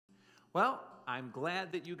Well, I'm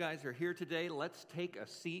glad that you guys are here today. Let's take a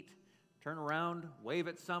seat, turn around, wave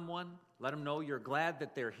at someone, let them know you're glad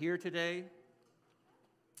that they're here today.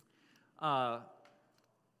 As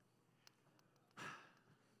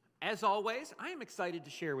always, I am excited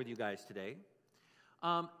to share with you guys today.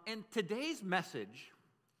 And today's message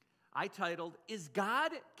I titled, Is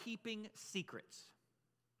God Keeping Secrets?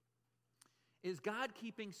 Is God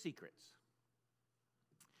keeping secrets?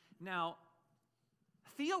 Now,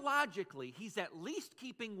 theologically, he's at least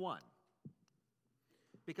keeping one.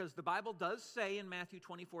 Because the Bible does say in Matthew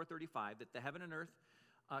 24:35 that the heaven and earth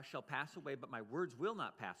shall pass away, but my words will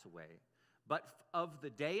not pass away. But of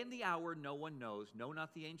the day and the hour no one knows, no,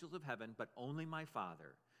 not the angels of heaven, but only my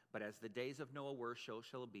Father. But as the days of Noah were, so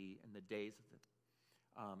shall it be in the days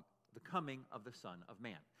of the coming of the Son of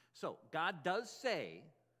Man. So God does say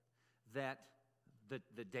that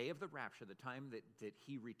the day of the rapture, the time that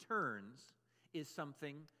he returns, is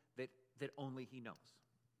something that only he knows.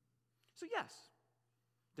 So yes,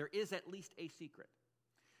 there is at least a secret.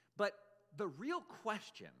 But the real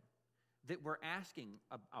question that we're asking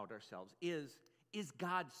about ourselves is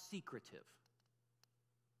God secretive?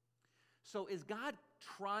 So is God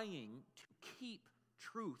trying to keep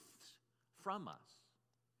truths from us?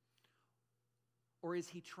 Or is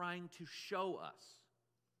he trying to show us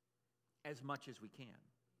as much as we can?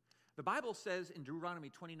 The Bible says in Deuteronomy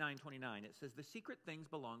 29:29, it says, the secret things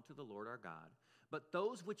belong to the Lord our God, but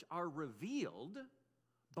those which are revealed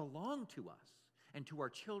belong to us and to our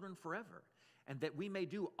children forever, and that we may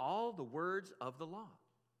do all the words of the law.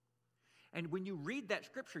 And when you read that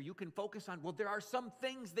scripture, you can focus on, well, there are some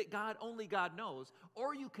things that only God knows,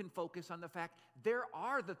 or you can focus on the fact there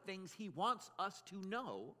are the things he wants us to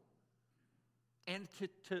know and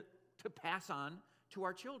to pass on to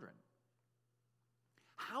our children.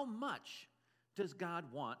 How much does God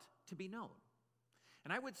want to be known?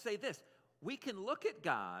 And I would say this, we can look at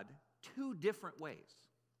God two different ways.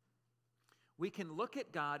 We can look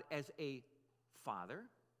at God as a father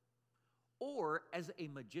or as a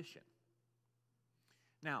magician.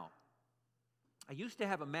 Now, I used to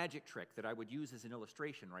have a magic trick that I would use as an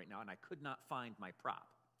illustration right now, and I could not find my prop.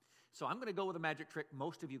 So I'm going to go with a magic trick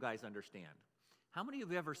most of you guys understand. How many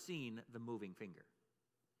of you have ever seen the moving finger?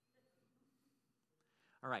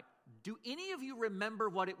 All right. Do any of you remember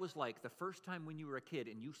what it was like the first time when you were a kid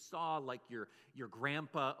and you saw like your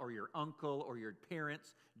grandpa or your uncle or your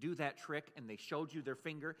parents do that trick and they showed you their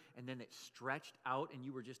finger and then it stretched out and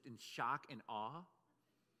you were just in shock and awe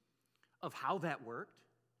of how that worked?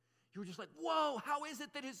 You were just like, whoa, how is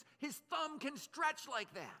it that his thumb can stretch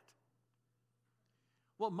like that?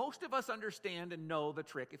 Well, most of us understand and know the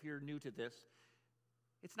trick. If you're new to this,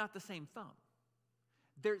 it's not the same thumb.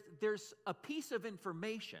 There's a piece of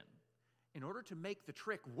information. In order to make the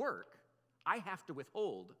trick work, I have to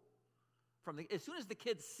withhold as soon as the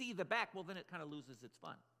kids see the back, well, then it kind of loses its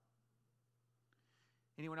fun.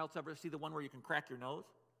 Anyone else ever see the one where you can crack your nose?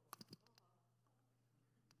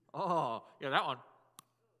 Oh, yeah, that one.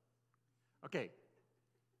 Okay,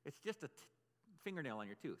 it's just a fingernail on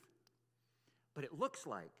your tooth. But it looks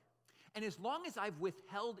like, and as long as I've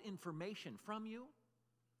withheld information from you,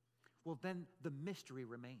 well, then the mystery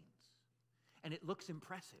remains. And it looks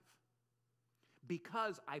impressive.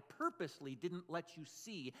 Because I purposely didn't let you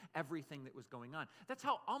see everything that was going on. That's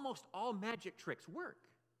how almost all magic tricks work.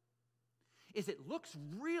 It looks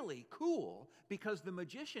really cool because the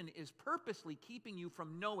magician is purposely keeping you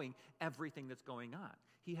from knowing everything that's going on.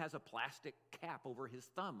 He has a plastic cap over his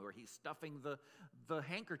thumb, or he's stuffing the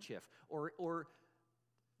handkerchief, or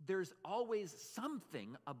there's always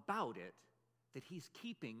something about it that he's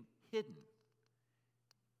keeping hidden.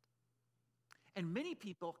 And many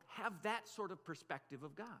people have that sort of perspective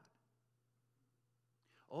of God.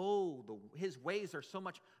 Oh, his ways are so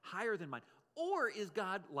much higher than mine. Or is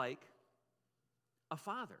God like a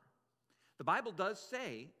father? The Bible does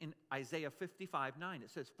say in Isaiah 55:9, it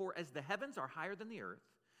says, for as the heavens are higher than the earth,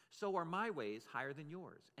 so are my ways higher than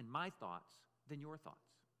yours, and my thoughts than your thoughts.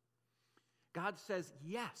 God says,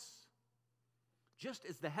 yes, just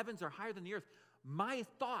as the heavens are higher than the earth, my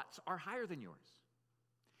thoughts are higher than yours.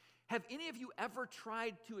 Have any of you ever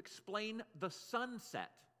tried to explain the sunset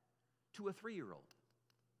to a 3-year-old?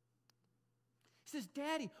 He says,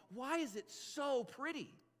 Daddy, why is it so pretty?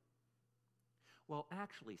 Well,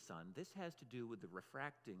 actually, son, this has to do with the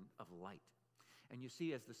refracting of light. And you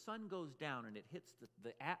see, as the sun goes down and it hits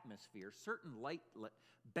the atmosphere, certain light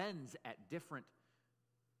bends at different...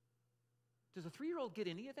 Does a 3-year-old get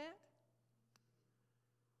any of that?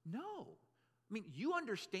 No. I mean, you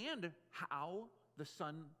understand how the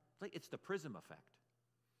sun... It's the prism effect.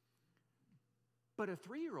 But a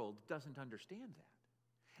 3-year-old doesn't understand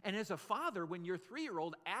that. And as a father, when your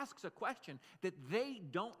 3-year-old asks a question that they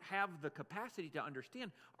don't have the capacity to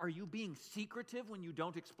understand, are you being secretive when you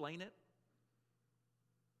don't explain it?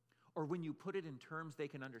 Or when you put it in terms they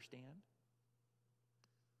can understand?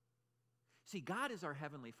 See, God is our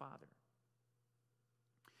Heavenly Father.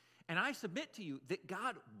 And I submit to you that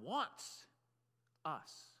God wants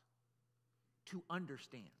us to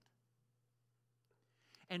understand.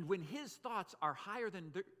 And when His thoughts are higher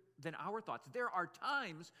than our thoughts, there are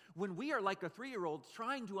times when we are like a 3-year-old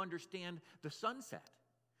trying to understand the sunset.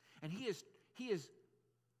 And He is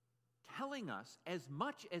telling us as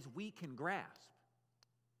much as we can grasp.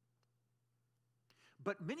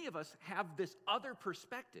 But many of us have this other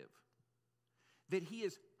perspective that He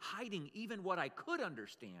is hiding even what I could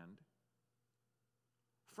understand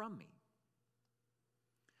from me.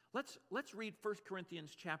 Let's read 1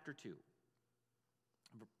 Corinthians chapter 2.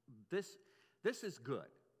 This is good.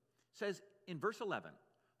 It says in verse 11,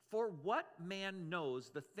 "For what man knows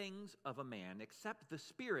the things of a man except the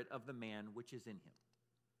spirit of the man which is in him?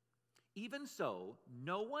 Even so,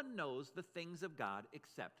 no one knows the things of God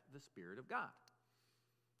except the Spirit of God."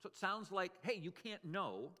 So it sounds like, hey, you can't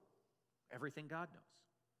know everything God knows.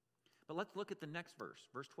 But let's look at the next verse,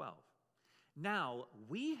 verse 12. "Now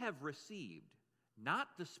we have received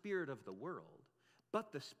not the spirit of the world,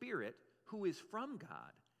 but the Spirit who is from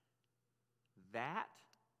God, that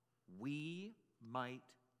we might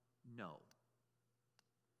know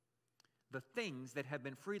the things that have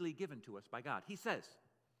been freely given to us by God." He says,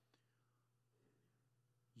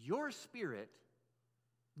 your spirit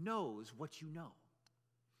knows what you know.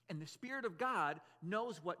 And the Spirit of God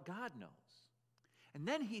knows what God knows. And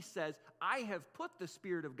then he says, I have put the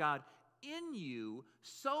Spirit of God in you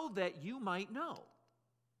so that you might know.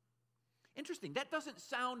 Interesting. That doesn't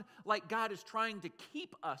sound like God is trying to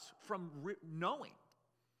keep us from knowing.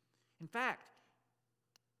 In fact,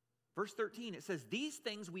 verse 13, it says, "These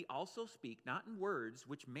things we also speak, not in words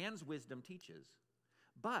which man's wisdom teaches,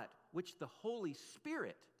 but which the Holy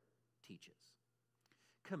Spirit teaches,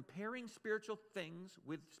 comparing spiritual things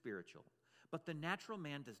with spiritual. But the natural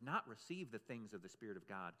man does not receive the things of the Spirit of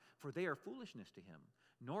God, for they are foolishness to him,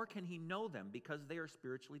 nor can he know them because they are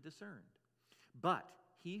spiritually discerned. But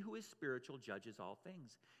he who is spiritual judges all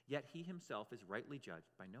things, yet he himself is rightly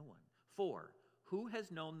judged by no one. For who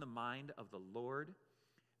has known the mind of the Lord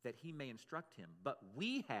that he may instruct him? But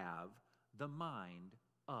we have the mind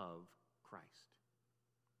of Christ."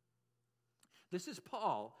 This is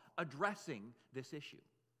Paul addressing this issue.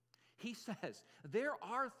 He says, there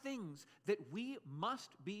are things that we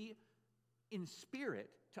must be in spirit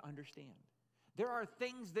to understand. There are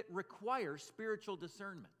things that require spiritual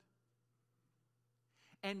discernment.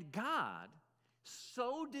 And God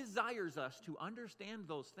so desires us to understand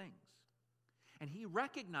those things. And he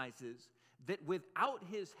recognizes that without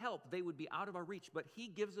his help, they would be out of our reach. But he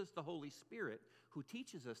gives us the Holy Spirit who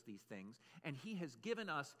teaches us these things. And he has given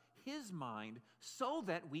us his mind so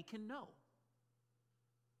that we can know.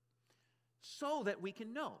 So that we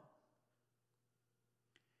can know.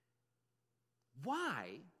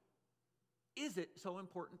 Why is it so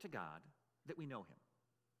important to God that we know him?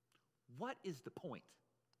 What is the point?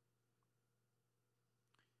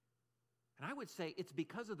 And I would say it's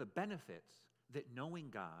because of the benefits that knowing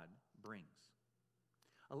God brings.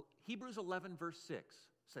 Hebrews 11 verse 6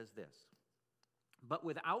 says this, "But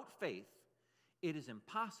without faith it is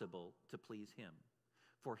impossible to please him.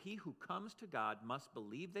 For he who comes to God must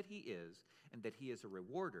believe that he is, and that he is a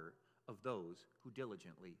rewarder of those who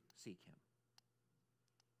diligently seek him."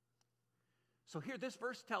 So here this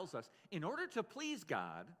verse tells us, in order to please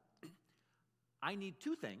God, I need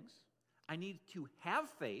two things. I need to have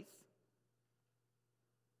faith,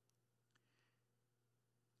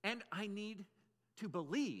 and I need to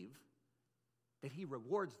believe that he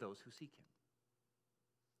rewards those who seek him.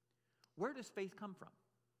 Where does faith come from?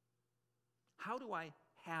 How do I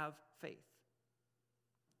have faith?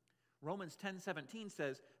 Romans 10:17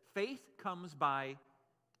 says, "Faith comes by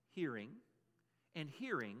hearing, and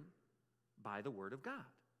hearing by the word of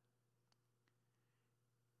God."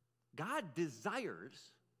 God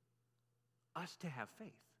desires us to have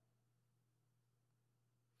faith.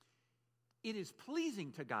 It is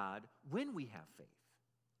pleasing to God when we have faith.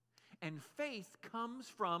 And faith comes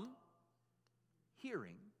from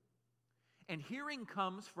hearing, and hearing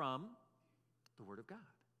comes from the Word of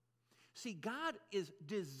God. See, God is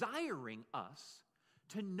desiring us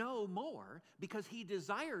to know more because he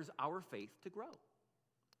desires our faith to grow.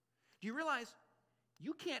 Do you realize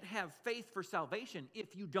you can't have faith for salvation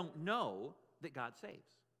if you don't know that God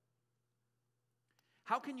saves?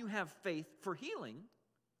 How can you have faith for healing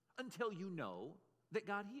until you know that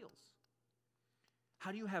God heals?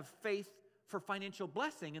 How do you have faith for financial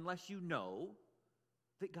blessing unless you know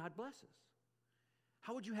that God blesses?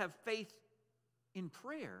 How would you have faith in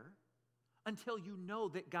prayer until you know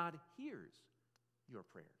that God hears your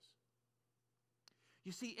prayers?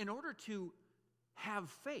 You see, in order to have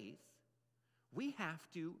faith, we have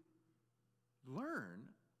to learn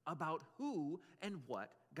about who and what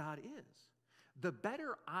God is. The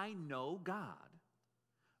better I know God,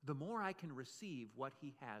 the more I can receive what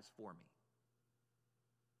He has for me.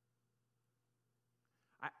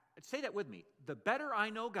 Say that with me. The better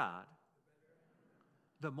I know God,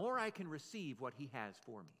 the more I can receive what He has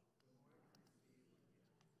for me.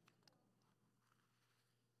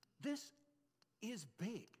 This is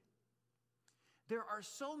big. There are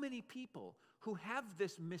so many people who have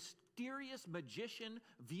this mysterious magician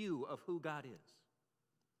view of who God is.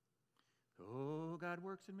 Oh, God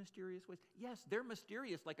works in mysterious ways. Yes, they're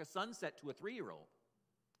mysterious like a sunset to a 3-year-old.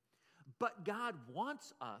 But God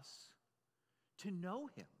wants us to know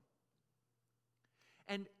Him.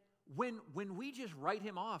 And when we just write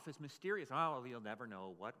Him off as mysterious, oh, well, you'll never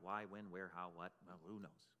know what, why, when, where, how, what, well, who knows?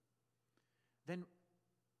 Then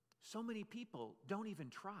so many people don't even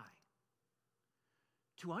try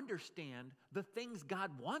to understand the things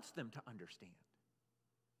God wants them to understand.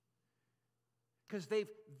 Because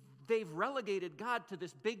they've relegated God to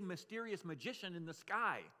this big mysterious magician in the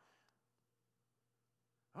sky.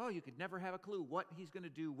 Oh, you could never have a clue what He's going to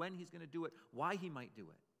do, when He's going to do it, why He might do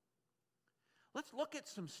it. Let's look at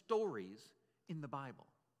some stories in the Bible.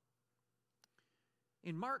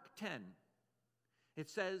 In Mark 10, it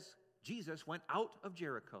says Jesus went out of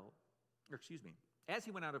Jericho, as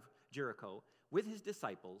He went out of Jericho with His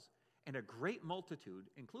disciples, and a great multitude,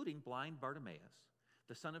 including blind Bartimaeus,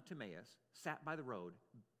 the son of Timaeus, sat by the road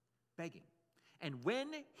begging. And when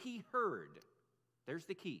he heard, there's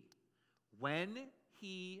the key, when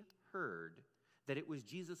he heard that it was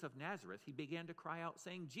Jesus of Nazareth, he began to cry out,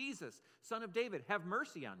 saying, Jesus, Son of David, have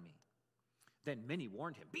mercy on me. Then many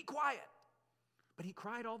warned him, be quiet. But he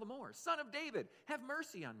cried all the more, Son of David, have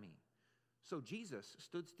mercy on me. So Jesus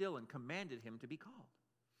stood still and commanded him to be called.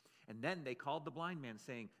 And then they called the blind man,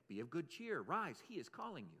 saying, be of good cheer, rise, he is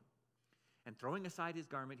calling you. And throwing aside his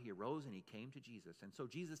garment, he arose and he came to Jesus. And so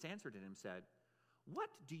Jesus answered him and said, what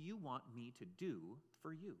do you want me to do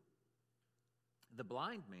for you? The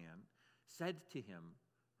blind man said to him,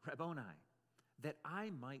 Rabboni, that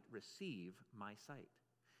I might receive my sight.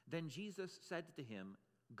 Then Jesus said to him,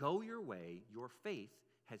 go your way, your faith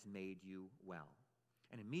has made you well.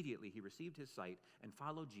 And immediately he received his sight and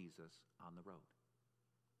followed Jesus on the road.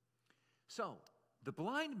 So, the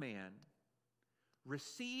blind man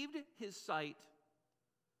received his sight,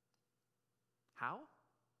 how?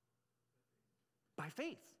 By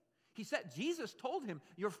faith. He said, Jesus told him,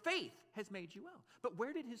 your faith has made you well. But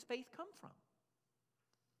where did his faith come from?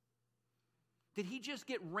 Did he just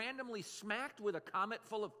get randomly smacked with a comet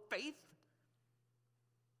full of faith?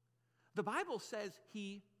 The Bible says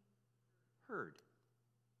he heard.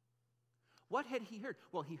 What had he heard?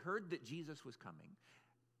 Well, he heard that Jesus was coming.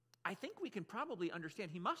 I think we can probably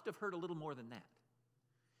understand he must have heard a little more than that.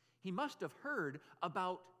 He must have heard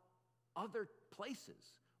about other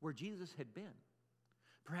places where Jesus had been.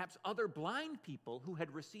 Perhaps other blind people who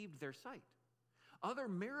had received their sight. Other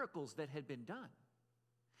miracles that had been done.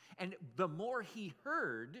 And the more he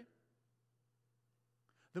heard,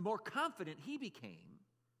 the more confident he became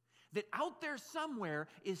that out there somewhere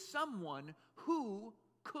is someone who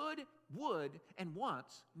could, would, and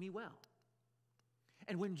wants me well.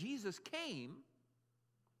 And when Jesus came,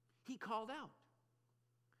 he called out.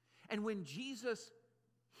 And when Jesus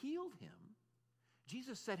healed him,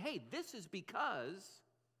 Jesus said, hey, this is because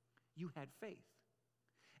you had faith.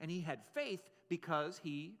 And he had faith because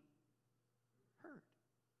he heard.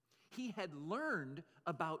 He had learned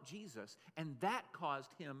about Jesus, and that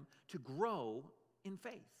caused him to grow in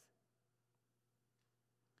faith.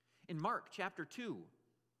 In Mark chapter 2,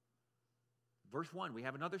 verse 1, we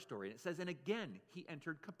have another story. And it says, and again he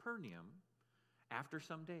entered Capernaum after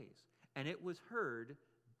some days. And it was heard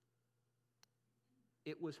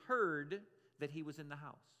that he was in the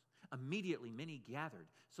house. Immediately many gathered,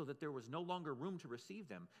 so that there was no longer room to receive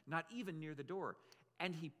them, not even near the door.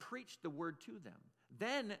 And he preached the word to them.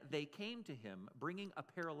 Then they came to him, bringing a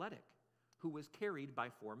paralytic who was carried by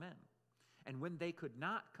 4 men. And when they could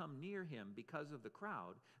not come near him because of the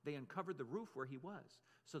crowd, they uncovered the roof where he was,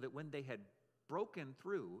 so that when they had broken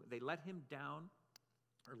through, they let down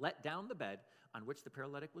the bed on which the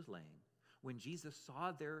paralytic was laying. When Jesus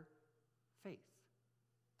saw their faith,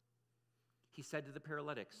 he said to the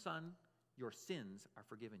paralytic, son, your sins are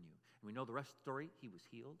forgiven you. And we know the rest of the story. He was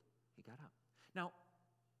healed. He got up. Now,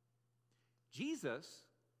 Jesus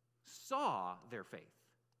saw their faith.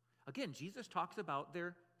 Again, Jesus talks about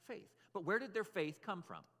their faith. But where did their faith come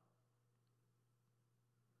from?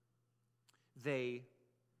 They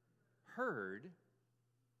heard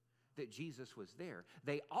that Jesus was there.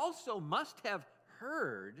 They also must have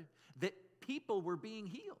heard that people were being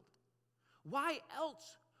healed. Why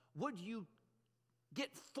else would you get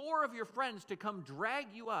 4 of your friends to come drag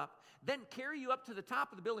you up, then carry you up to the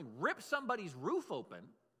top of the building, rip somebody's roof open?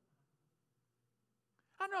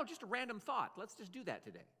 I don't know, just a random thought. Let's just do that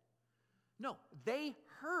today. No, they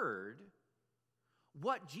heard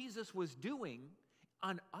what Jesus was doing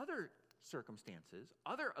on other circumstances,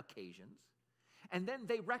 other occasions, and then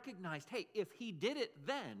they recognized, hey, if he did it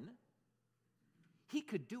then, he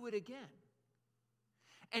could do it again.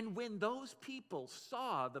 And when those people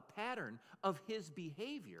saw the pattern of his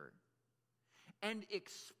behavior and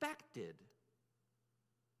expected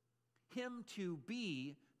him to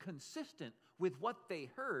be consistent with what they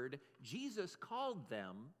heard, Jesus called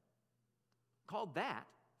that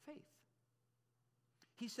faith.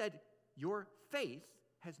 He said, your faith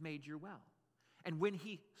has made you well. And when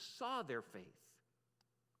he saw their faith.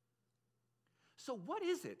 So what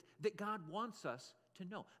is it that God wants us to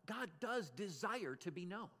know? God does desire to be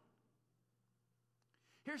known.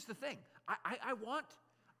 Here's the thing.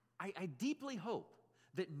 I deeply hope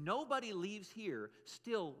that nobody leaves here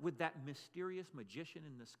still with that mysterious magician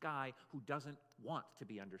in the sky who doesn't want to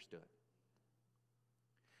be understood.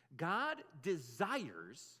 God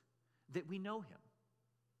desires that we know him.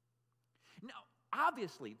 Now,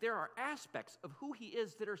 obviously, there are aspects of who he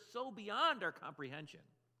is that are so beyond our comprehension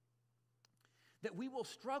that we will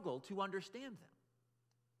struggle to understand them.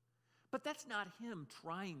 But that's not him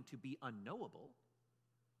trying to be unknowable.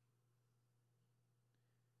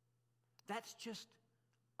 That's just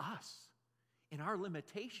us in our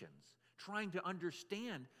limitations trying to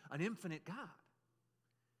understand an infinite God.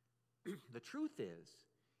 The truth is,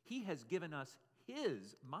 he has given us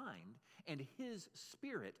his mind and his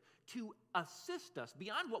spirit to assist us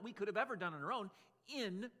beyond what we could have ever done on our own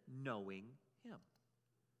in knowing him.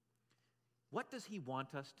 What does he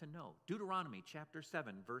want us to know? Deuteronomy chapter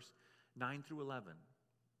 7, verse 9 through 11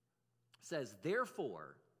 says,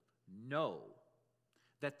 therefore, know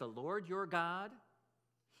that the Lord your God,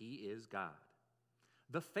 he is God,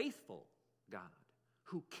 the faithful God,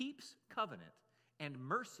 who keeps covenant and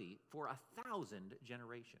mercy for 1,000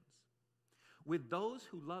 generations with those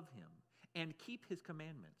who love him and keep his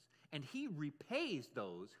commandments. And he repays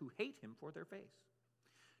those who hate him for their face.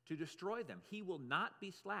 To destroy them, he will not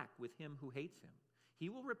be slack with him who hates him. He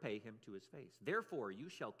will repay him to his face. Therefore, you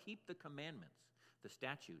shall keep the commandments, the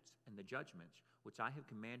statutes, and the judgments which I have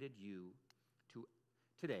commanded you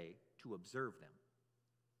today to observe them.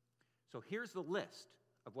 So here's the list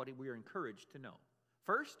of what we are encouraged to know.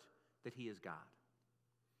 First, that he is God.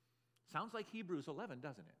 Sounds like Hebrews 11,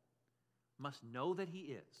 doesn't it? Must know that he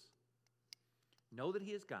is. Know that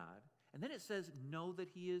he is God. And then it says, know that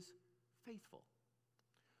he is faithful.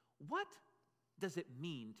 What does it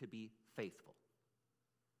mean to be faithful?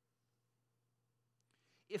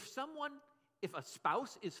 If a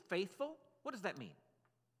spouse is faithful, what does that mean?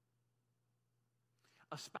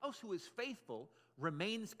 A spouse who is faithful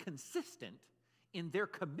remains consistent in their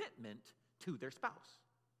commitment to their spouse.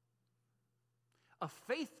 A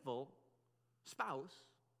faithful spouse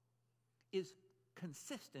is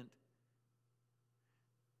consistent.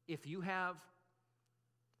 If you have,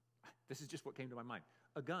 this is just what came to my mind,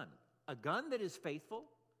 a gun that is faithful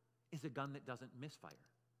is a gun that doesn't misfire.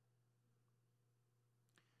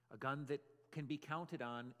 A gun that can be counted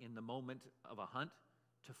on in the moment of a hunt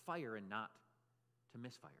to fire and not to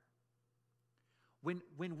misfire.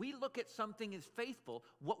 When we look at something as faithful,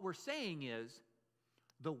 what we're saying is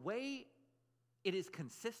the way it is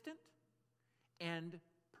consistent and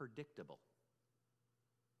predictable.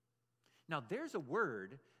 Now, there's a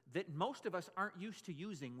word that most of us aren't used to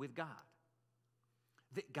using with God.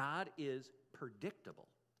 That God is predictable.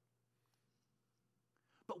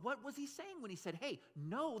 But what was he saying when he said, hey,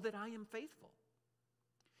 know that I am faithful?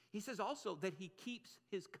 He says also that he keeps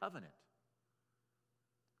his covenant.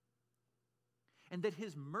 And that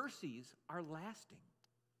his mercies are lasting.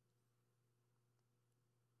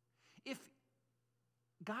 If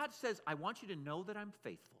God says, I want you to know that I'm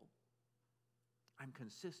faithful, I'm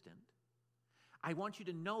consistent, I want you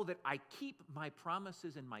to know that I keep my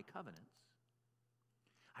promises and my covenants,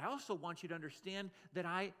 I also want you to understand that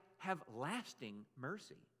I have lasting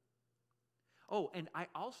mercy. Oh, and I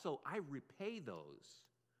repay those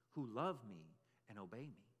who love me and obey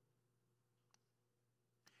me.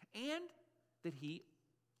 And that he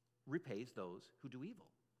repays those who do evil.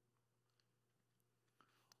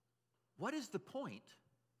 What is the point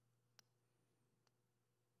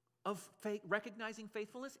of recognizing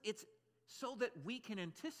faithfulness? It's so that we can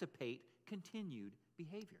anticipate continued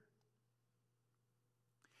behavior.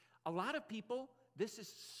 A lot of people, this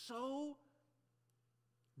is so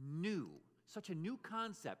new, such a new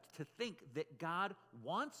concept to think that God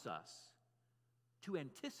wants us to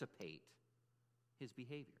anticipate his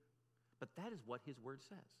behavior. But that is what his word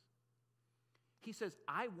says. He says,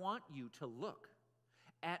 I want you to look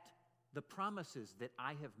at the promises that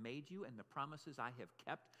I have made you and the promises I have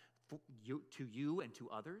kept to you and to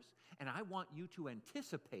others, and I want you to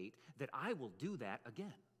anticipate that I will do that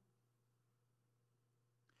again.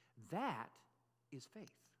 That is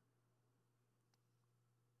faith.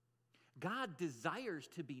 God desires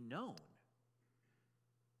to be known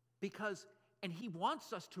and he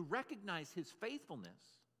wants us to recognize his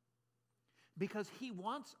faithfulness because he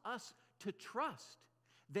wants us to trust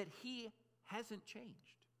that he hasn't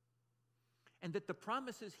changed and that the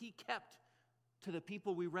promises he kept to the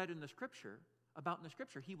people we read in the Scripture,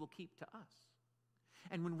 he will keep to us.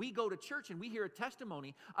 And when we go to church and we hear a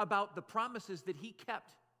testimony about the promises that he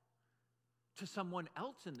kept to someone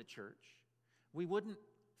else in the church, we wouldn't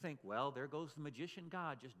think, well, there goes the magician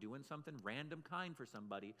God just doing something random kind for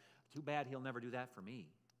somebody. Too bad he'll never do that for me.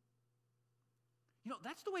 You know,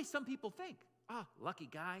 that's the way some people think. Lucky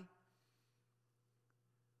guy.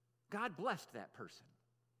 God blessed that person.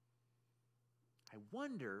 I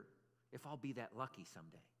wonder if I'll be that lucky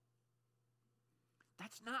someday.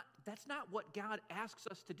 That's not what God asks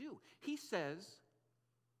us to do. He says,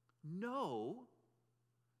 know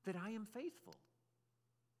that I am faithful.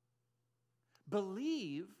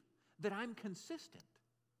 Believe that I'm consistent.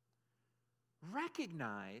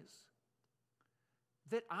 Recognize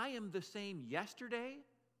that I am the same yesterday,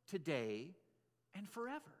 today, and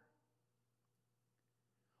forever.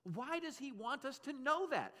 Why does he want us to know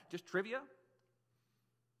that? Just trivia?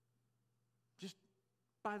 Just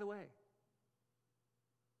by the way.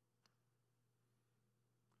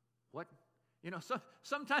 What? You know,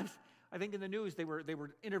 sometimes I think in the news they were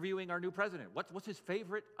interviewing our new president. What's his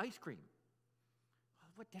favorite ice cream?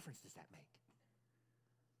 What difference does that make?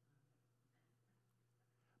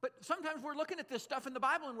 But sometimes we're looking at this stuff in the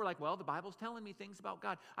Bible and we're like, well, the Bible's telling me things about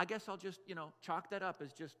God. I guess I'll just, chalk that up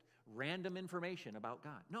as just random information about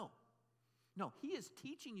God. No, he is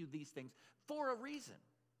teaching you these things for a reason.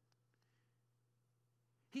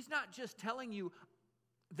 He's not just telling you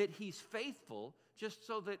that he's faithful just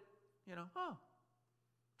so that,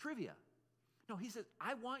 trivia. No, he says,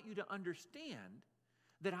 I want you to understand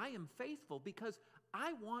that I am faithful because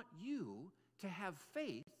I want you to have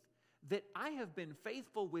faith that I have been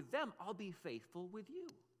faithful with them, I'll be faithful with you.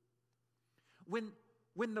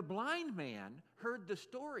 When the blind man heard the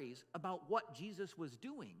stories about what Jesus was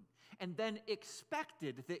doing and then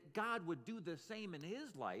expected that God would do the same in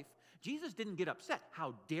his life, Jesus didn't get upset.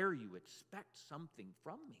 How dare you expect something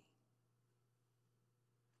from me?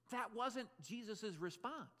 That wasn't Jesus'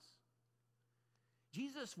 response.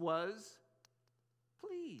 Jesus was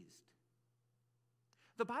pleased.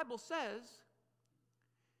 The Bible says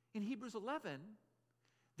in Hebrews 11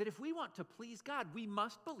 that if we want to please God, we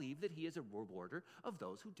must believe that he is a rewarder of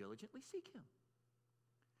those who diligently seek him.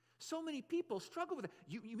 So many people struggle with it.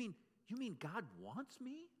 You mean God wants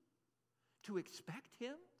me to expect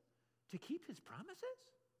him to keep his promises?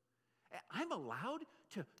 I'm allowed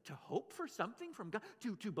to hope for something from God,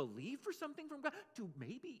 to believe for something from God, to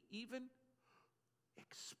maybe even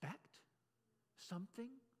expect something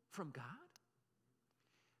from God?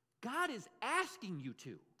 God is asking you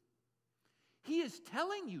to. He is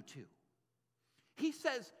telling you to. He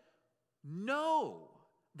says, know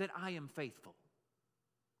that I am faithful.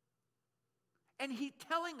 And he's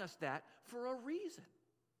telling us that for a reason.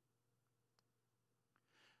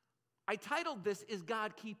 I titled this, Is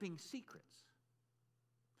God Keeping Secrets?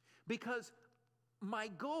 Because my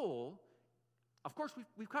goal, of course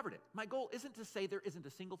we've covered it. My goal isn't to say there isn't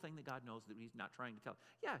a single thing that God knows that he's not trying to tell.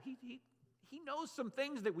 Yeah, he knows some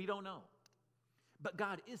things that we don't know. But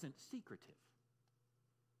God isn't secretive.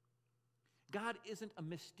 God isn't a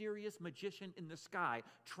mysterious magician in the sky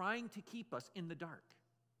trying to keep us in the dark,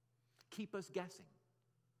 keep us guessing.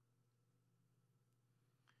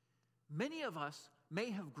 Many of us may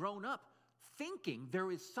have grown up thinking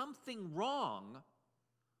there is something wrong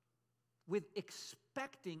with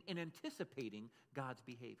expecting and anticipating God's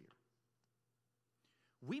behavior.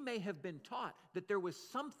 We may have been taught that there was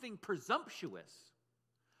something presumptuous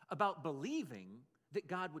about believing that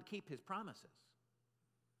God would keep his promises.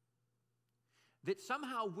 That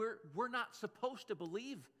somehow we're not supposed to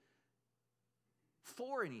believe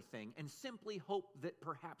for anything and simply hope that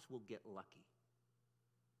perhaps we'll get lucky.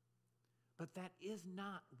 But that is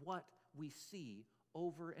not what we see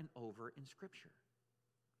over and over in Scripture.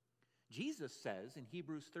 Jesus says in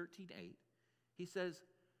Hebrews 13:8, he says,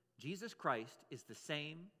 Jesus Christ is the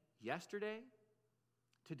same yesterday,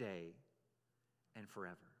 today, and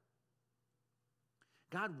forever.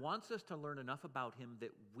 God wants us to learn enough about him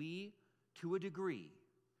that we, to a degree,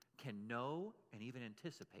 can know and even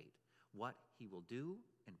anticipate what he will do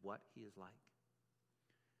and what he is like.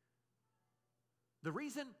 The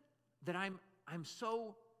reason that I'm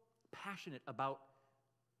so passionate about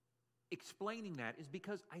explaining that is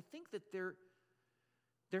because I think that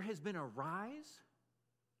there has been a rise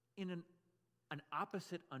in an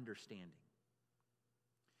opposite understanding.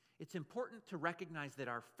 It's important to recognize that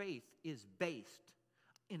our faith is based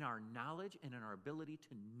in our knowledge and in our ability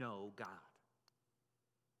to know God.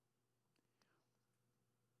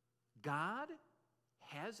 God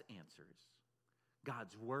has answers.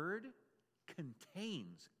 God's word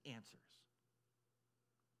contains answers.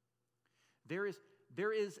 There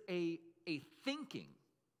is a thinking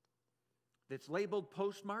that's labeled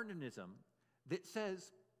postmodernism that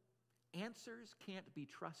says answers can't be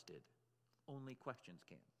trusted, only questions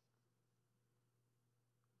can.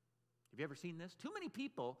 Have you ever seen this? Too many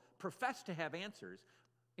people profess to have answers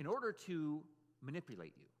in order to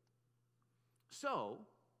manipulate you. So,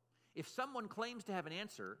 if someone claims to have an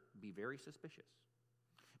answer, be very suspicious.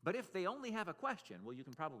 But if they only have a question, well, you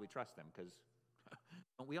can probably trust them because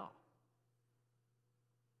don't we all?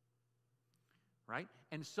 Right?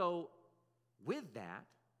 And so, with that,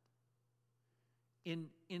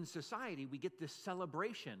 in society, we get this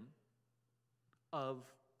celebration of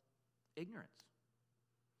ignorance.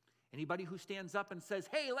 Anybody who stands up and says,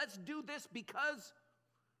 hey, let's do this because,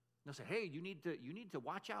 they'll say, hey, you need to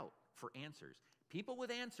watch out for answers. People with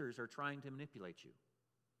answers are trying to manipulate you.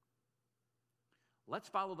 Let's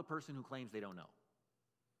follow the person who claims they don't know,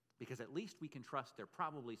 because at least we can trust they're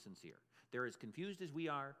probably sincere. They're as confused as we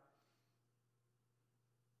are.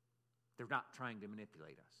 They're not trying to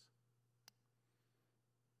manipulate us.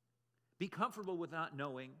 Be comfortable with not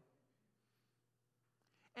knowing.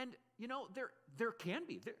 And, you know, there can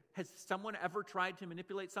be. Has someone ever tried to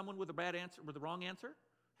manipulate someone with a bad answer, with the wrong answer?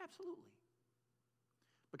 Absolutely.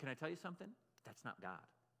 But can I tell you something? That's not God.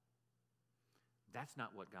 That's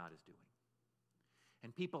not what God is doing.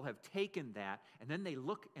 And people have taken that, and then they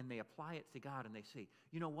look and they apply it to God, and they say,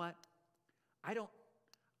 you know what? I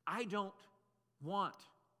don't want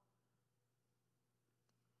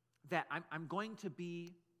that. I'm going to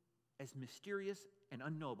be as mysterious and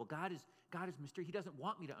unknowable. God is mysterious. He doesn't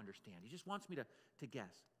want me to understand. He just wants me to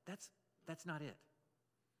guess. That's not it.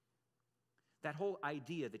 That whole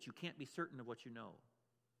idea that you can't be certain of what you know,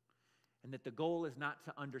 and that the goal is not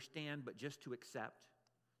to understand but just to accept.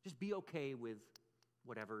 Just be okay with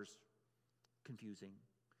whatever's confusing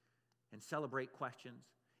and celebrate questions.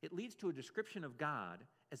 It leads to a description of God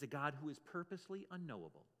as a God who is purposely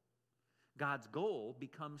unknowable. God's goal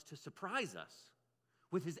becomes to surprise us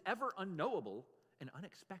with his ever unknowable and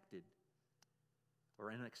unexpected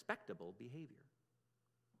or unexpectable behavior.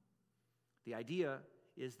 The idea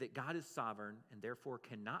is that God is sovereign and therefore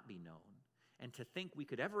cannot be known, and to think we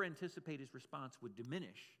could ever anticipate his response would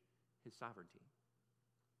diminish his sovereignty.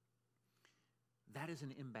 That is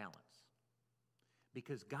an imbalance,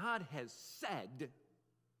 because God has said,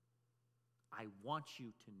 I want you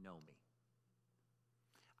to know me.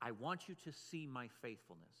 I want you to see my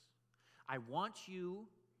faithfulness. I want you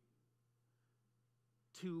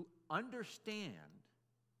to understand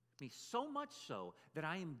me so much so that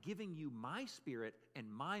I am giving you my spirit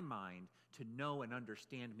and my mind to know and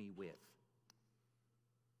understand me with.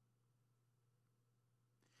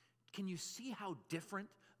 Can you see how different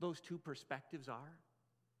those two perspectives are?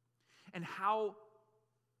 And how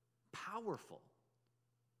powerful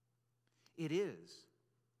it is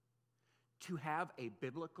to have a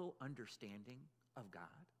biblical understanding of God?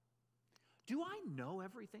 Do I know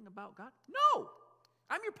everything about God? No!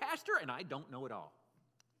 I'm your pastor and I don't know it all.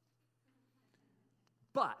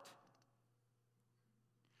 But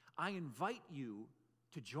I invite you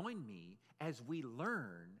to join me as we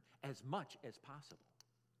learn as much as possible.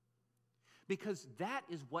 Because that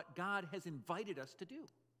is what God has invited us to do.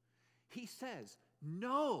 He says,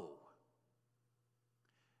 know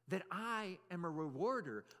that I am a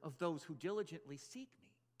rewarder of those who diligently seek me.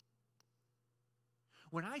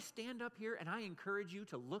 When I stand up here and I encourage you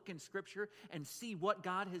to look in Scripture and see what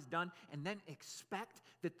God has done and then expect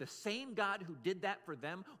that the same God who did that for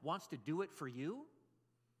them wants to do it for you,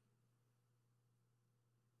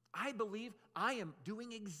 I believe I am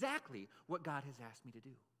doing exactly what God has asked me to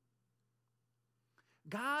do.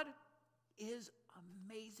 God is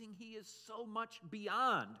amazing. He is so much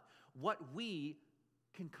beyond what we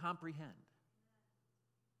can comprehend.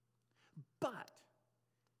 But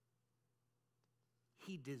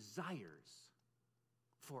he desires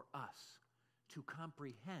for us to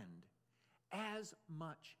comprehend as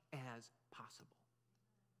much as possible.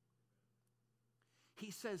 He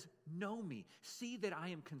says, know me. See that I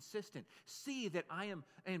am consistent. See that I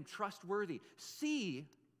am trustworthy. See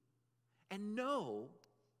and know,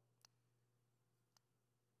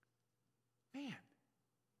 man,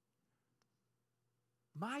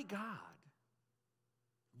 my God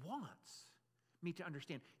wants me to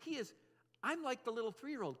understand. I'm like the little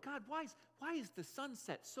 3-year-old. God, why is the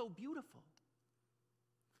sunset so beautiful?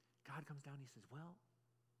 God comes down and he says, well,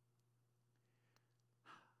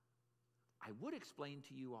 I would explain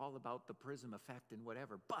to you all about the prism effect and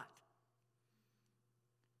whatever, but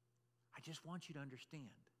I just want you to understand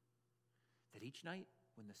that each night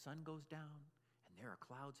when the sun goes down and there are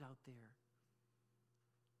clouds out there,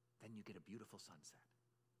 then you get a beautiful sunset.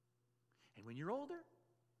 And when you're older,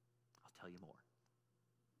 I'll tell you more.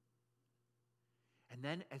 And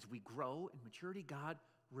then as we grow in maturity, God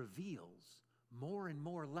reveals more and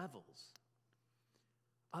more levels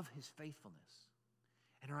of his faithfulness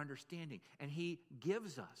and our understanding. And he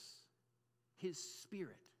gives us his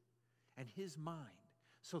spirit and his mind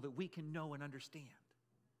so that we can know and understand.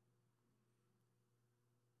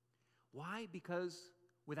 Why? Because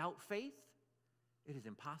without faith, it is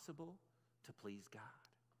impossible to please God.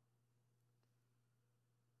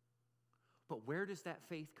 But where does that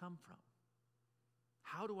faith come from?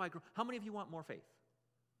 How do I grow? How many of you want more faith?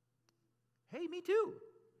 Hey, me too.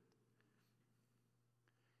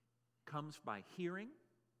 Comes by hearing,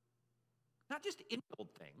 not just an old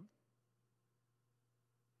thing,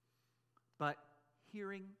 but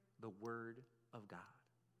hearing the word of God,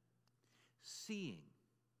 seeing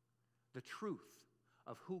the truth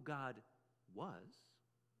of who God was,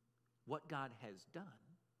 what God has done,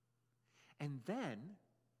 and then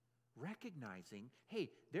recognizing, hey,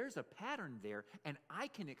 there's a pattern there, and I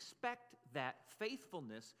can expect that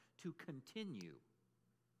faithfulness to continue.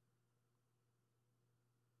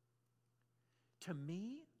 To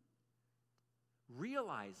me,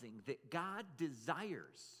 realizing that God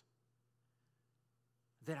desires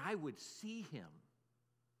that I would see him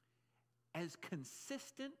as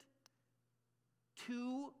consistent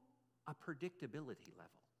to a predictability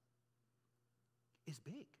level is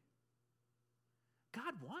big.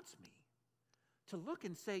 God wants me to look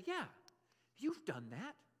and say, yeah, you've done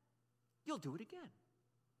that. You'll do it again.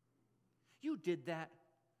 You did that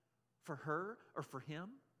for her or for him,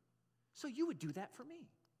 so you would do that for me.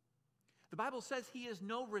 The Bible says he is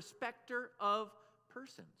no respecter of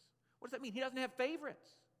persons. What does that mean? He doesn't have favorites.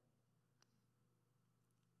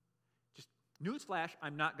 Just newsflash,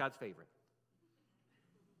 I'm not God's favorite.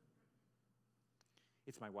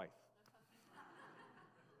 It's my wife.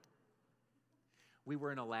 We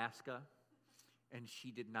were in Alaska, and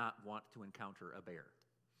she did not want to encounter a bear.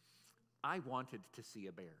 I wanted to see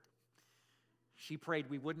a bear. She prayed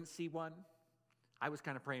we wouldn't see one. I was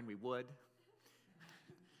kind of praying we would.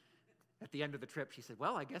 At the end of the trip, she said,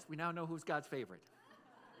 well, I guess we now know who's God's favorite.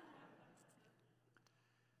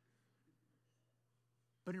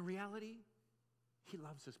 But in reality, he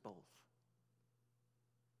loves us both.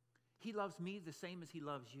 He loves me the same as he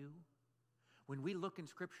loves you. When we look in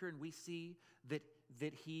Scripture and we see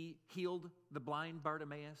that he healed the blind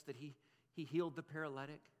Bartimaeus, that he healed the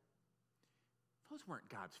paralytic, those weren't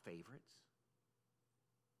God's favorites.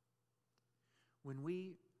 When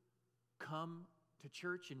we come to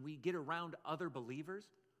church and we get around other believers,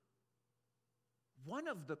 one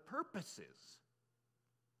of the purposes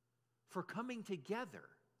for coming together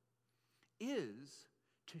is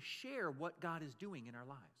to share what God is doing in our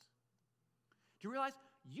lives. Do you realize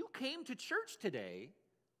you came to church today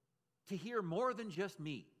to hear more than just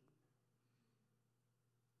me?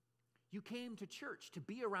 You came to church to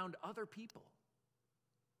be around other people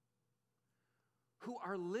who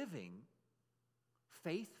are living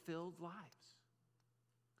faith-filled lives,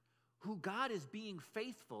 who God is being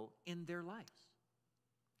faithful in their lives.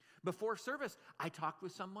 Before service, I talked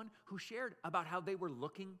with someone who shared about how they were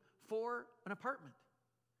looking for an apartment.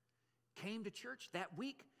 Came to church that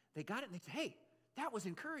week, they got it, and they said, hey, that was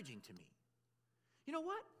encouraging to me. You know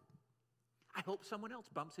what? I hope someone else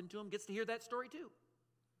bumps into them, gets to hear that story too.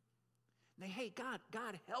 And they, hey,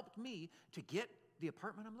 God helped me to get the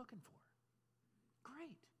apartment I'm looking for.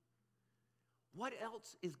 Great. What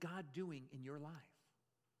else is God doing in your life?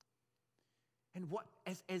 And what,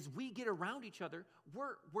 as we get around each other,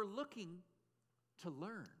 we're looking to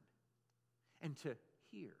learn and to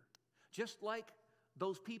hear. Just like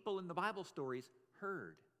those people in the Bible stories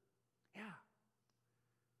heard. Yeah.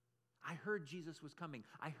 I heard Jesus was coming.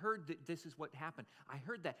 I heard that this is what happened. I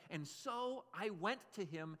heard that. And so I went to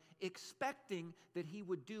him expecting that he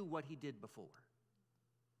would do what he did before.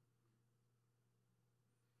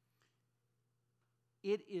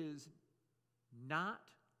 It is not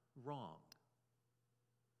wrong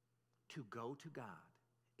to go to God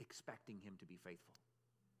expecting him to be faithful.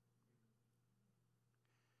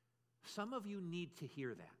 Some of you need to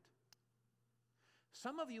hear that.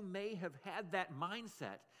 Some of you may have had that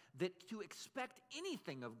mindset that to expect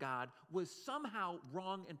anything of God was somehow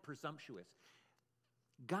wrong and presumptuous.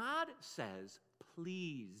 God says,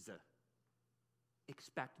 please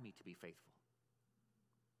expect me to be faithful.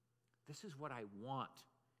 This is what I want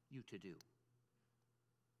you to do.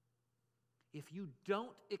 If you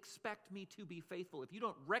don't expect me to be faithful, if you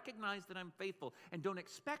don't recognize that I'm faithful and don't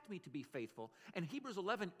expect me to be faithful, and Hebrews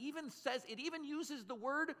 11 even says, it even uses the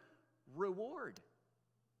word reward.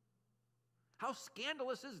 How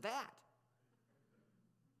scandalous is that?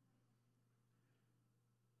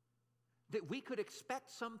 That we could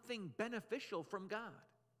expect something beneficial from God.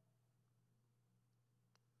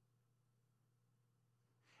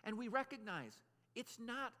 And we recognize it's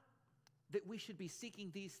not that we should be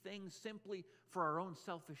seeking these things simply for our own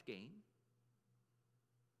selfish gain.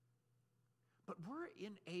 But we're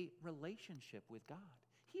in a relationship with God.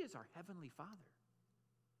 He is our Heavenly Father.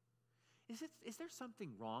 Is there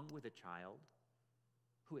something wrong with a child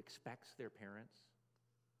who expects their parents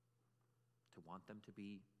to want them to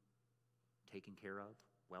be taken care of,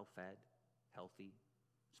 well-fed, healthy,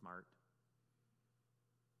 smart,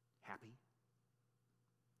 happy?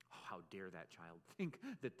 Oh, how dare that child think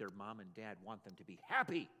that their mom and dad want them to be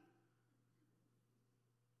happy?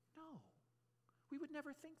 No, we would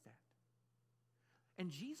never think that. And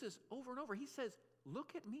Jesus, over and over, he says,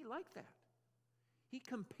 look at me like that. He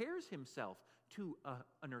compares himself to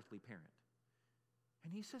an earthly parent.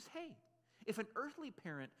 And he says, hey, if an earthly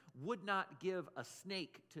parent would not give a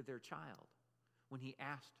snake to their child when he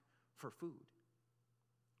asked for food,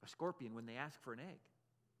 a scorpion when they ask for an egg,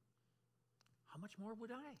 how much more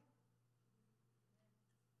would I?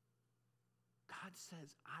 God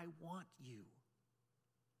says, I want you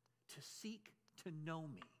to seek to know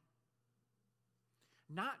me.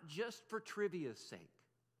 Not just for trivia's sake.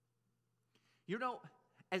 You know,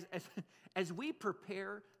 as we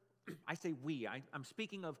prepare, I say we, I'm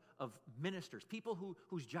speaking of ministers, people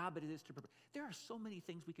whose job it is to prepare. There are so many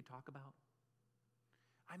things we could talk about.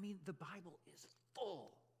 I mean, the Bible is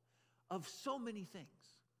full of so many things.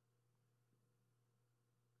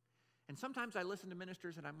 And sometimes I listen to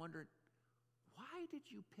ministers and I'm wondering, why did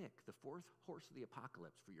you pick the fourth horse of the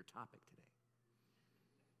apocalypse for your topic today?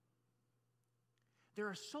 There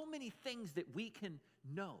are so many things that we can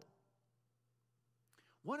know.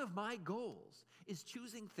 One of my goals is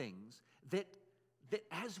choosing things that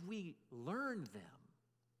as we learn them,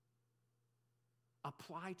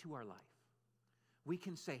 apply to our life. We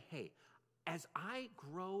can say, hey, as I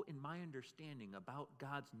grow in my understanding about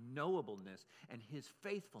God's knowableness and his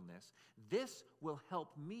faithfulness, this will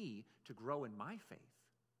help me to grow in my faith.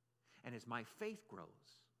 And as my faith grows,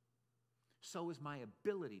 so is my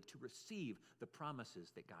ability to receive the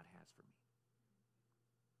promises that God has for me.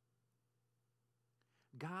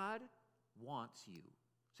 God wants you.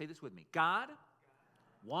 Say this with me. God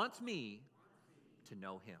wants me to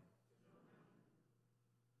know him.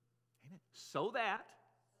 Amen. So that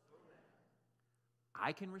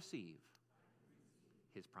I can receive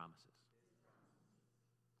his promises.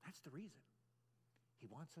 That's the reason. He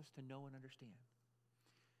wants us to know and understand.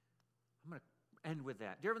 I'm going to end with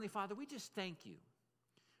that. Dear Heavenly Father, we just thank you.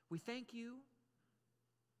 We thank you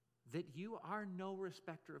that you are no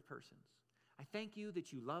respecter of persons. I thank you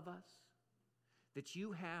that you love us, that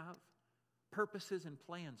you have purposes and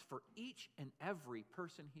plans for each and every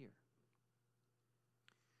person here.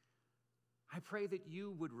 I pray that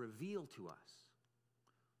you would reveal to us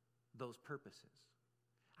those purposes.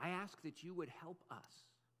 I ask that you would help us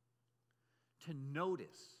to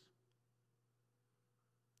notice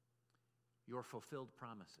your fulfilled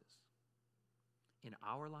promises in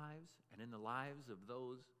our lives and in the lives of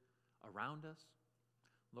those around us.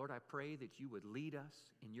 Lord, I pray that you would lead us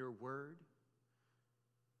in your word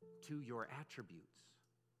to your attributes,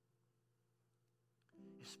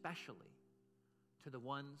 especially to the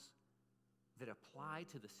ones that apply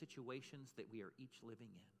to the situations that we are each living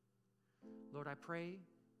in. Lord, I pray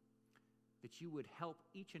that you would help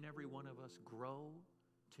each and every one of us grow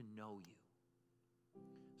to know you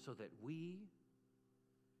so that we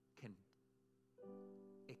can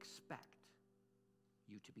expect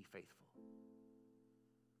you to be faithful.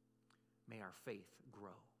 May our faith grow.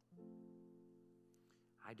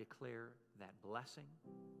 I declare that blessing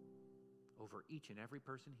over each and every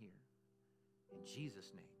person here. In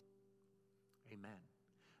Jesus' name, amen.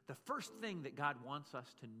 The first thing that God wants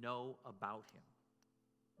us to know about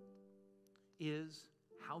him is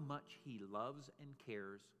how much he loves and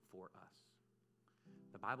cares for us.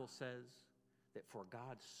 The Bible says that for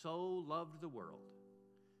God so loved the world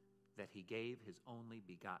that he gave his only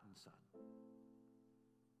begotten Son.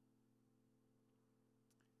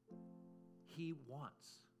 He wants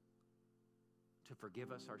to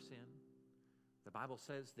forgive us our sin. The Bible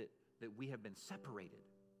says that we have been separated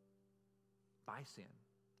by sin.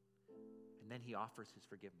 And then he offers his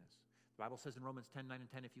forgiveness. The Bible says in Romans 10:9 and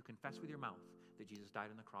 10, if you confess with your mouth that Jesus died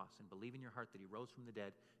on the cross and believe in your heart that he rose from the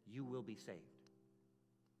dead, you will be saved.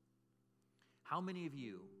 How many of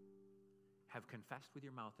you have confessed with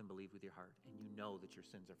your mouth and believed with your heart, and you know that your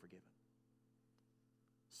sins are forgiven?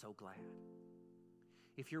 So glad.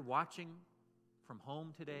 If you're watching from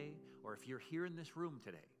home today, or if you're here in this room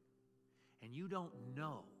today, and you don't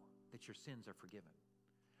know that your sins are forgiven,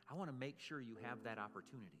 I want to make sure you have that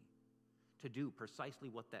opportunity to do precisely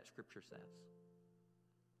what that scripture says.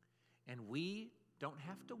 And we don't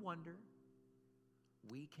have to wonder.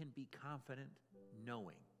 We can be confident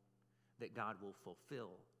knowing that God will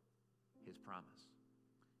fulfill his promise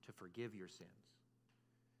to forgive your sins,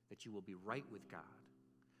 that you will be right with God,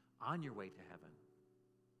 on your way to heaven,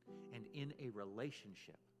 and in a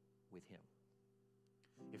relationship with him.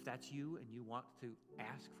 If that's you and you want to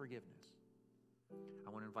ask forgiveness, I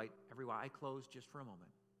want to invite everyone. I close just for a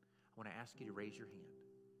moment. I want to ask you to raise your hand,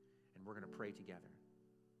 and we're going to pray together.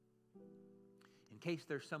 In case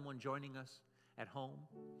there's someone joining us at home,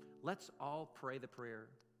 let's all pray the prayer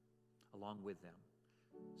along with them.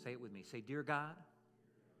 Say it with me. Say, dear God,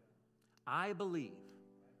 I believe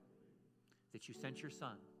that you sent your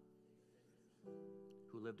Son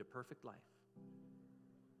who lived a perfect life,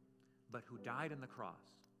 but who died on the cross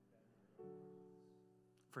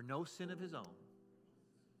for no sin of his own,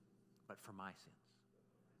 but for my sins.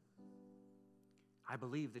 I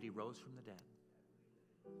believe that he rose from the dead,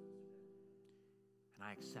 and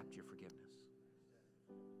I accept your forgiveness.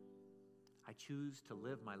 I choose to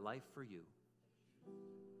live my life for you.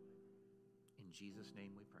 In Jesus'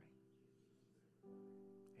 name we pray.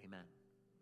 Amen.